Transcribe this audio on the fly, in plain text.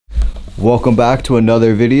Welcome back to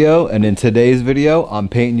another video, and in today's video I'm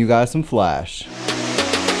painting you guys some Flash.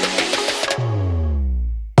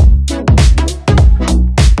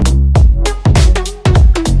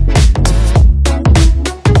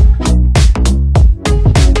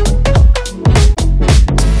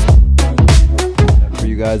 For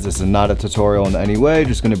you guys, this is not a tutorial in any way,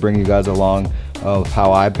 just going to bring you guys along of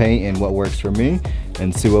how I paint and what works for me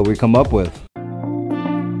and see what we come up with.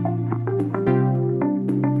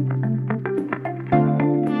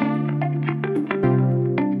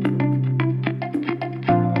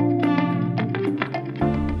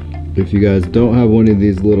 If you guys don't have one of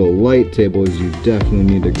these little light tables, you definitely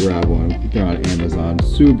need to grab one. They're on Amazon,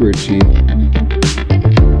 super cheap.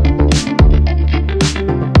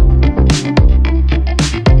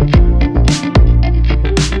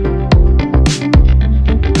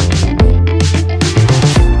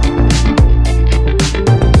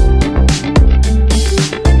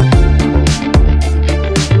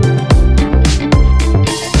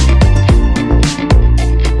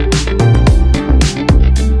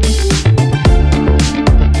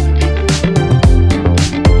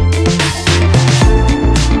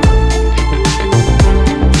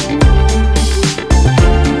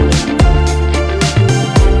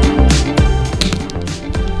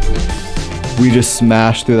 We just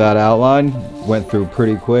smashed through that outline, went through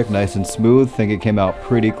pretty quick, nice and smooth. Think it came out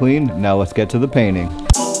pretty clean. Now let's get to the painting.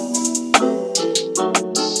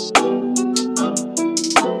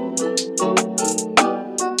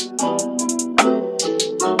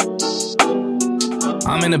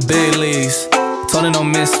 I'm in the big leagues, told her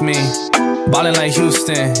don't miss me. Ballin' like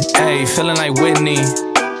Houston, ayy, feeling like Whitney.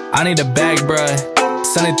 I need a bag, bruh,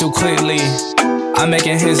 send it through quickly. I'm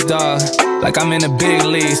making his dog, like I'm in the big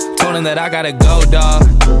leagues. Told him that I gotta go, dawg.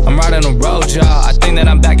 I'm riding a road, y'all. I think that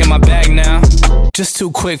I'm back in my bag now. Just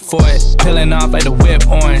too quick for it, peeling off like the whip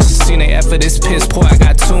orange. Seen they F for this piss poor, I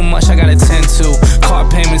got too much I gotta tend to. Car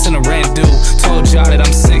payments and the rent due. Told y'all that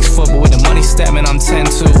I'm 6 foot, but with the money stabbing, I'm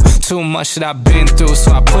 10-2. Too much that I've been through,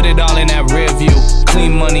 so I put it all in that rear view.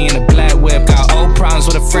 Clean money in a black whip, got old problems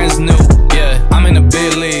with the friends new. Yeah, I'm in the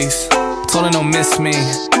big leagues, told her don't miss me.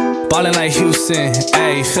 Ballin' like Houston,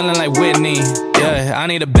 ayy, feeling like Whitney. Yeah, I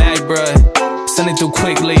need a bag, bruh, send it through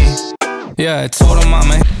quickly. Yeah, told him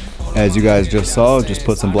mama. As you guys just saw, just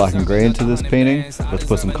put some black and gray into this painting. Let's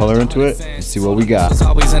put some color into it and see what we got. It's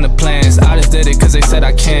always in the plans, I just did it cause they said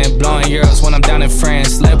I can. Blowing euros when I'm down in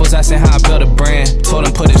France. Labels asking how I build a brand. Told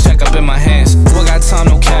them put a check up in my hands. Boy got time,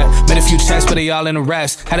 no cap. Made a few checks, but they all in the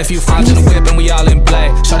rest. Had a few finds in the whip and we all in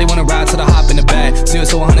black. Shawty wanna ride till the hop in the back. 0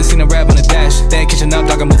 to 100, seen a rev on the dash. They ain't catching up,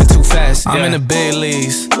 dog, I'm moving too fast. I'm in the big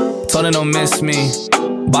leagues, told her don't miss me.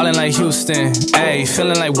 Ballin' like Houston, ayy,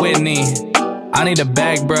 feeling like Whitney. I need a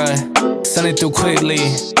bag, bruh, send it through quickly.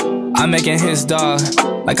 I'm making his dog,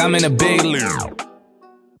 like I'm in a big league.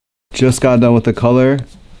 Just got done with the color,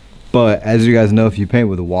 but as you guys know, if you paint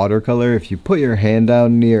with watercolor, if you put your hand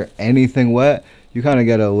down near anything wet, you kind of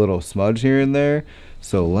get a little smudge here and there.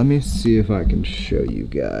 So let me see if I can show you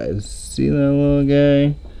guys. See that little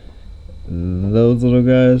guy? Those little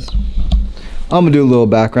guys? I'm gonna do a little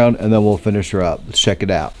background and then we'll finish her up. Let's check it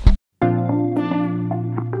out.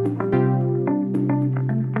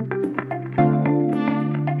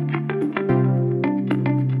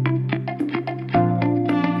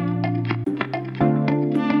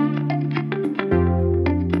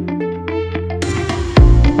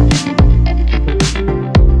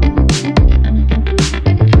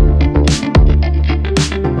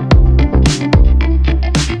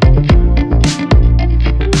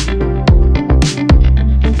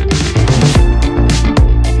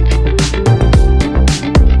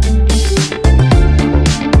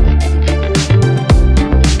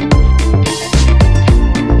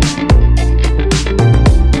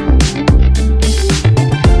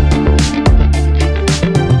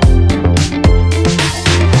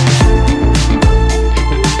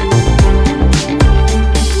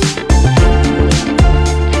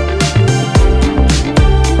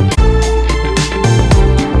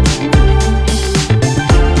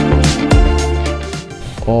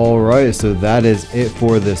 Alright, so that is it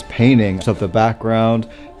for this painting. So the background,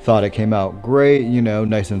 thought it came out great, you know,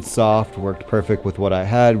 nice and soft, worked perfect with what I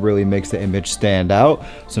had, really makes the image stand out.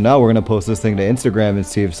 So now we're gonna post this thing to Instagram and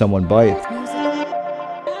see if someone bites.